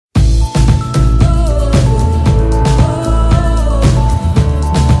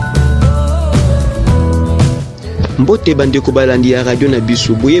Mbote bandeko balandi ya radio na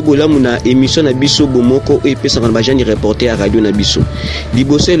biso boye bolamu na émission na biso bomoko et pesa ba jani reporter à radio na biso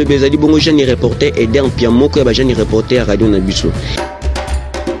liboso le bezali bongo jani reporter et dans pia moko ya ba jani reporter à radio na biso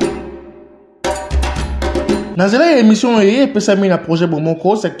Nazela émission et pesa mi na projet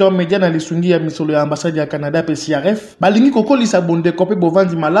bomoko secteur média na lisungi ya misolo ya ambassade ya Canada pe CRF balingi kokolisa bonde kopé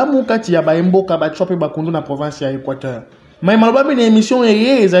bovandi malamu kati ya baemboka Batswa pe bakundu na province ya Équateur. Mais malobami na émission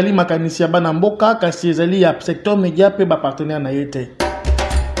eye ezali makanisi ya bana mboka kasi ezali ya secteur média pe ba partenaire na yete.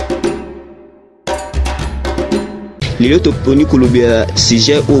 Lelo toponi kolobia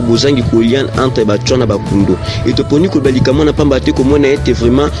sujet au Bozangi Kolia entre Batswa na bakundo. Et toponi kolobia na pamba te ko mona ete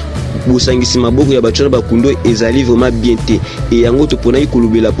vraiment bosangisi maboko ya Batswa na bakundo ezali vraiment bien te. Et yango topona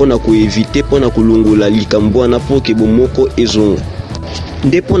kolobela pona ko éviter pona kolongola likambo na po ke bomoko ezonga.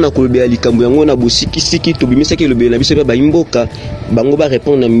 Ndepo na kolobela likambo yango na bosikisiki tobimisaki lobela biso ba imboka bango ba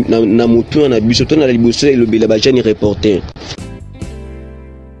répondre na mutu na biso to na liboso lobela ba jani reporter.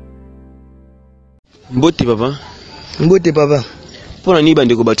 Mbote papa. Mbote papa. Pona ni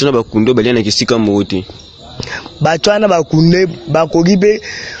bandeko Batswa na bakundo balia na kisika mote. Batswa na bakunde bakogibe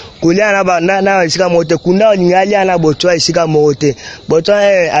Kolia na isika mote kunda ningali na Batswa isika mote. Batswa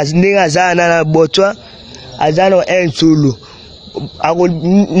azinga zana na Batswa azano ensulu. Ako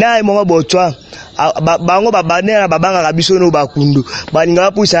na monga Batswa bango babane na babanga kabiso no bakundu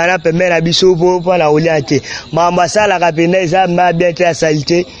balinga pusa na pembe na biso po na oliate mama sala kapenda eza ma bien te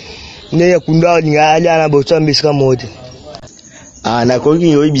salite ne kunda ningali na Batswa mbisika mote. Na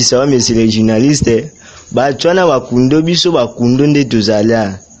koki yo ibisa wa monsieur le journaliste Batswa na bakundo biso bakundo nde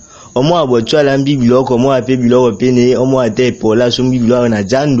tozala omo Batswa la mbibiloko mo ape biloko pene omo ate epola so mbibiloko na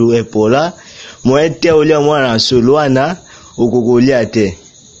jando epola mo ete oli mo na solwana okokolia te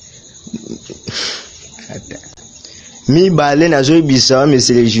mi bale na zo ibisa wa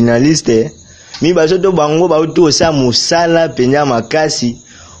monsieur le journaliste mi bazo to bango ba uto sa musala penya makasi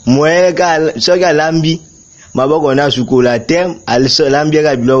moeka soka lambi maboko na sukola tem aliso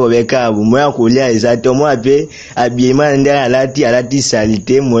lambiaka biloko bekabo moya kolia ezate mo ape abiema ndera alati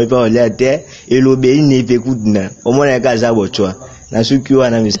salite mo pa olia te elobei ne pe kudna omona ka za Batswa na suki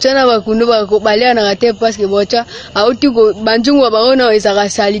wana misi tena bakundu bakobalia na te parce que Batswa auti ko banjungu baona ezaka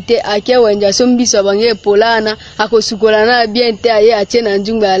salite ake wenja sombiso bange polana akosukola na bien te aye atena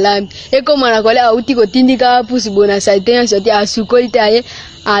njungu ya lambi e comme na kolia auti ko tindika pusi bona salite so te asukolite aye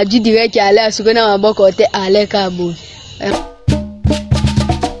a du direct ya ala sukona maboko te ale kabo.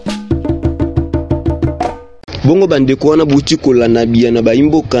 Bongo bandeko wana butikola na bia na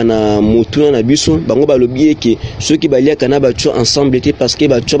baimboka na motuna na biso bango balobi eke soki baliaka na Batswa ensemble te parce que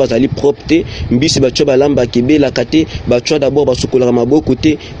Batswa bazali propre te mbisi Batswa balamba kebela kate Batswa d'abord basukola maboko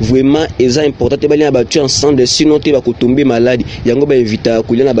te vraiment eza important te balia Batswa ensemble sinon te bakotombe maladi yango ba invita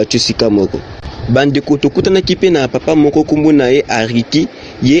kolia na Batswa sika moko. Bandeko tokutana kipe na papa moko kumbu na ye ariki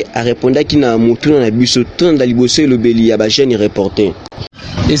ye a répondaki na motuna na biso tona da liboso lobeli ya ba jeune reporter.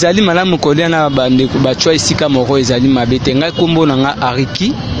 Ezali malamu kolia na bandeko Batswa isika moko ezali mabete ngai kombo na nga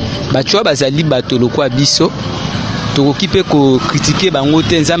ariki Batswa bazali bato lokwa biso tokoki pe ko critiquer bango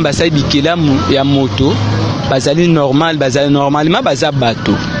te nzamba asali bikela ya moto bazali normalement baza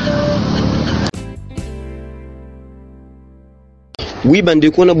bato. Oui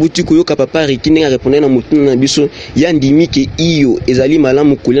bandeko na butiko yoka papa rikine a répondre na mutuna na biso ya ndimi ke iyo ezali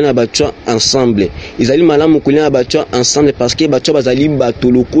malamu kolia na Batswa ensemble ezali malamu kolia na Batswa ensemble parce que Batswa bazali bato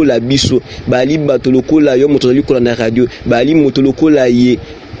lokola biso bali bato lokola yo moto zali kola na radio bali moto lokola ye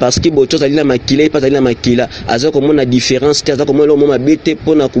parce que Batswa zali na makila pas zali na makila aza comme na différence te aza comme le moment bete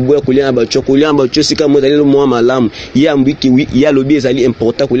pona kuboya kolia na Batswa sika mo zali le mo malamu ya mbiki oui ya lobi ezali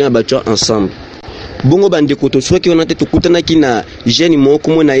important kolia na Batswa ensemble. Bongo bandeko to soki on a te tokutana ki na jeune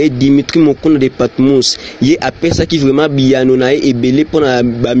moko mo na ye Dimitri Moko de Patmos ye apesa ki vraiment biano na ye ebele pona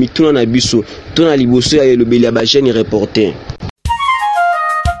ba mituna na biso to na liboso ya lobeli ya ba jeune reporter.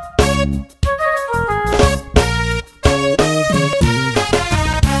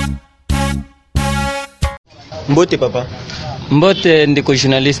 Mbote papa. Mbote ndeko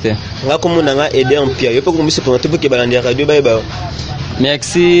journaliste. Ngako mona nga aider en pia yo pe ko mbise présenter pour que balandi radio ba.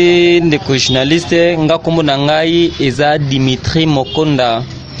 Merci ndeko journaliste nga kombo na ngai eza Dimitri Moko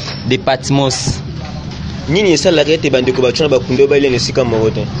de Patmos. Nini esala rete bandeko Batswa na bakundo ba ile nesika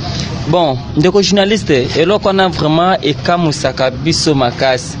morote. Bon ndeko journaliste eloko na vraiment ekamusaka biso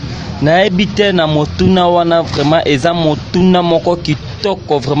makasi na ebite na motuna wana vraiment eza motuna moko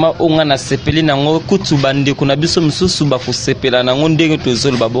kitoko vraiment onga na sepeli nango kutu bandeko na biso msusu ba kusepela nango ndenge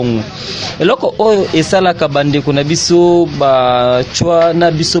tozolo babongo eloko oyo esalaka bandeko na biso Batswa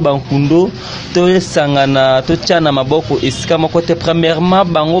na biso bankundo to sangana to tchana maboko esika moko te premièrement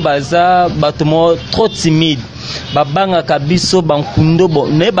bango baza bato mo trop timide babanga kabiso bankundo bo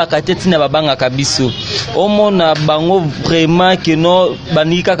ne bakateti na babanga kabiso omona bango vraiment que no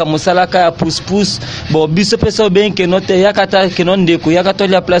banika ka musalaka ya pousse bo biso peso ben que no te yakata que no ndeko yakata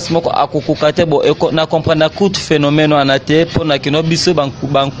la place moko akokukate bo na comprendre coup phénomène anate pona que no biso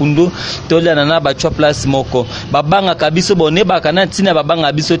bankundo tolia na Batswa place moko babanga kabiso bo ne bakana tina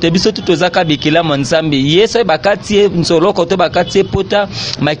babanga biso te biso tutozaka bikila monzambe yeso bakati nsolo koto bakati pota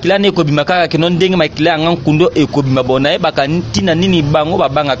makila ne ko bimakaka que no ndenge makila nkundo ekobima bona bakantina nini bango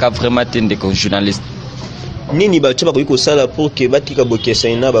babanga ka vraiment tende ko journaliste nini Batswa bakoki kosala pour que batika bokesa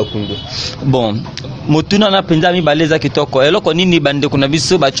ina bakundo bon motuna na penza mi baleza kitoko eloko nini bande kuna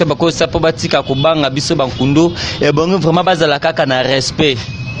biso Batswa bakosa po batika kobanga biso bankundo e bongo vraiment bazala kaka na respect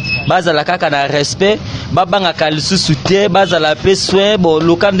babanga kalisusu te bazala pe soin bo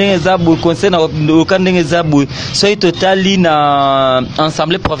lokandenge zabu conseil na lokandenge zabu so totali na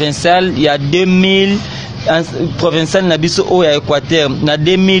assemblée provinciale il y a 2000 provincial na biso au Équateur na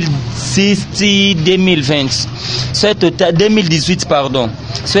 2006 2020 soit total 2018 pardon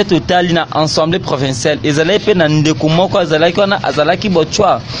soit total na assemblée provinciale ezala pe na ndeko moko azalaki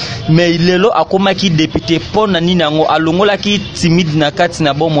Batswa mais lelo akomaki député pona nini ngo alongolaki timide na kati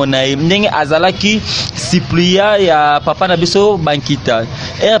na bomo na ndenge azalaki Cypria ya papa na biso Bankita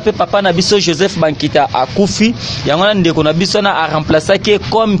RP papa na biso Joseph Bankita akufi yango na ndeko na biso na a remplacer ke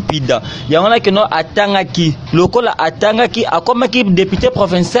comme pida yango na keno atanga ki lokola atanga ki akomaki député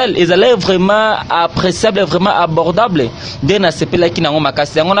provincial ezala vraiment appréciable vraiment abordable de na sepela ki nango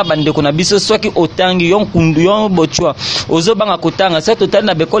makasi yango na bandeko na biso soki otangi yon kundu yon Batswa ozo banga kotanga sa total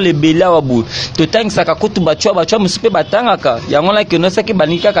na beko le bela wabu totangi saka kutu Batswa musupe batangaka yango na keno saki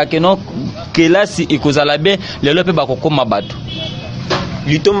banika ka keno kelasi ikozala be lelo pe bakokoma bato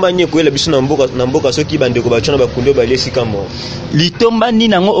litomba ni koyela biso na mboka soki bandeko Batswa na bakundo ba Esika mo litomba ni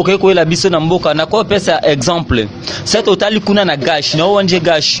nango okoki koyela biso na mboka na ko pesa exemple c'est total kuna na gash na wanje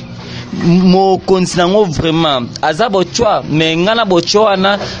gash mo konsinango vraiment aza Batswa mais ngana Batswa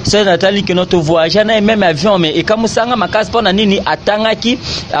na c'est natali que notre voyage na même avion mais ekamusanga makasi pona nini atangaki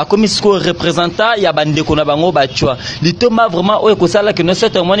akomi siko représentant ya bandeko na bango Batswa litomba vraiment oyo kosala que no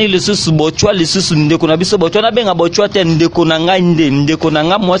c'est moni le sous Batswa le sous ndeko na biso Batswa na benga Batswa te ndeko na nga ndeko na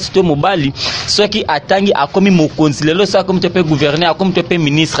nga mwasi to mobali soki atangi akomi mokonzi lelo sa comme te pe gouverner comme te pe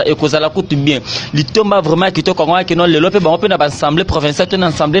ministre et kozala kutu bien litomba vraiment kitoko ngwa que no lelo pe bango pe na assemblée provinciale to na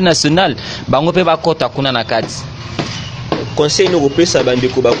assemblée nationale bango pe bakota kuna na kati conseil no kopesa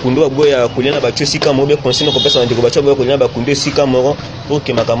bandeko bakundo aboya kolia na Batswa Esika mo be conseil no kopesa bandeko Batswa aboya kolia na bakundo Esika mo pour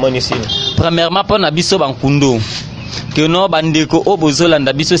que makamani sina premièrement pona biso bankundo que no bandeko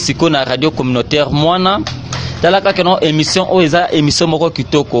obozolanda biso siko na radio communautaire mwana talaka que no émission o eza émission moko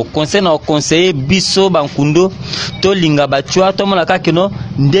kitoko conseil na conseiller biso bankundo to linga Batswa to mona ka que no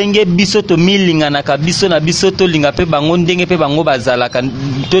ndenge biso to milinga na kabiso na biso to linga pe bango ndenge pe bango bazalaka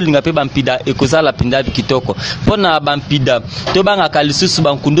to linga pe bampida ekozala pinda kitoko pona bampida to banga kalisusu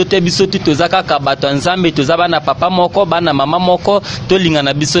bankundo te biso tozaka ka bato nzambe tozaba na papa moko bana mama moko to linga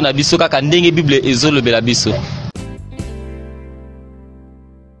na biso kaka ndenge bible ezolobela biso.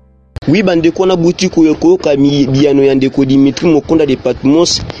 Oui, bandeko na boutique yoko kami biano ya ndeko Dimitri Mokonda de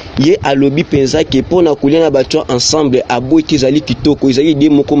Patmos ye alobi penza ke pona kolia na Batswa ensemble aboiti zali kitoko izali de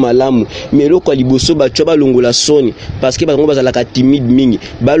moko malamu mais loko liboso Batswa balongola soni parce que bango bazalaka timide mingi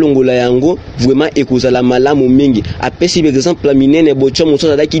balongola yango vraiment ekozala malamu mingi apesi par exemple la minene Batswa moso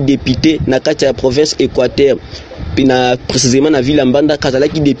azalaki député na kati ya province Équateur pina précisément na ville Mbandaka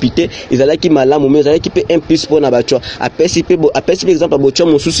azalaki député ezalaki malamu mais ezalaki pe un plus pour na Batswa apesi par exemple Batswa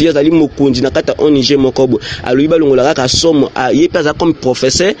mosusu yazali mokonzi na kata ONG mokobo alobi balongola kaka somo ye pesa comme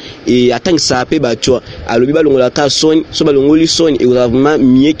professeur et attend ça pe Batswa alobi balongola kaka soni so balongoli soni et vraiment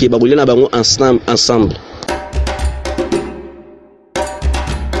mieux que bakolia na bango ensemble.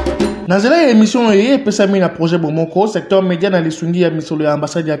 Nazela ya émission eye pesami na projet Moko secteur media na lisungi ya misolo ya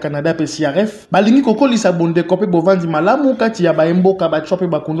ambassade ya Canada pe CRF balingi kokolisa bonde kope bovandi malamu kati ya baemboka Batswa pe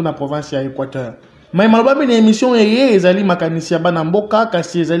bakundo na province ya Équateur. Mais maloba na émission eye ezali makanisi ya bana mboka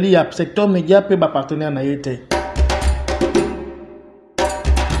kasi ezali ya secteur media pe ba partenaire na yete.